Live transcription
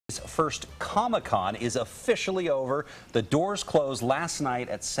first Comic-Con is officially over. The doors closed last night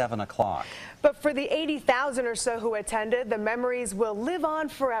at 7 o'clock. But for the 80,000 or so who attended, the memories will live on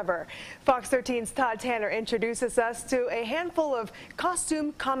forever. Fox 13's Todd Tanner introduces us to a handful of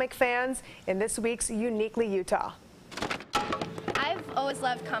costume comic fans in this week's Uniquely Utah. I've always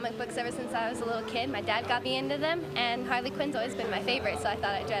loved comic books ever since I was a little kid. My dad got me into them, and Harley Quinn's always been my favorite, so I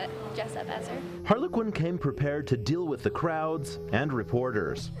thought I'd dress up as her. Harley Quinn came prepared to deal with the crowds and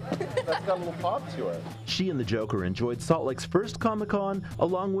reporters. That's got a little pop to it. She and the Joker enjoyed Salt Lake's first Comic-Con,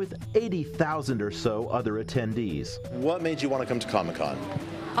 along with 80,000 or so other attendees. What made you want to come to Comic-Con?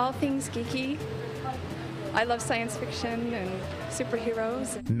 All things geeky. I love science fiction and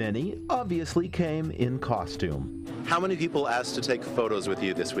superheroes. Many obviously came in costume. How many people asked to take photos with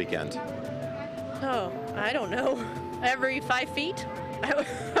you this weekend? Oh, I don't know. Every 5 feet? I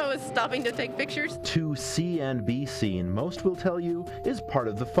was stopping to take pictures. To see and be seen, most will tell you, is part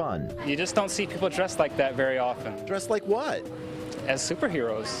of the fun. You just don't see people dressed like that very often. Dressed like what? As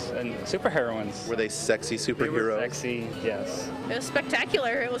superheroes and superheroines. Were they sexy superheroes? They were sexy, yes. It was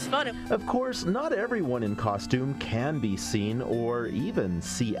spectacular. It was fun. Of course, not everyone in costume can be seen or even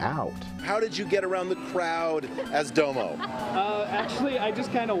see out. How did you get around the crowd as Domo? Actually, I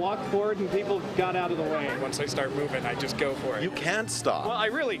just kind of walked forward and people got out of the way. Once I start moving, I just go for it. You can't stop. Well, I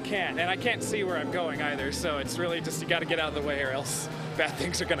really can't, and I can't see where I'm going either, so it's really just you got to get out of the way or else bad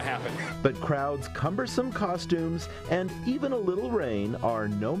things are going to happen. But crowds, cumbersome costumes, and even a little rain are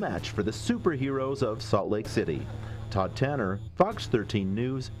no match for the superheroes of Salt Lake City. Todd Tanner, Fox 13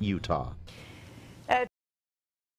 News, Utah.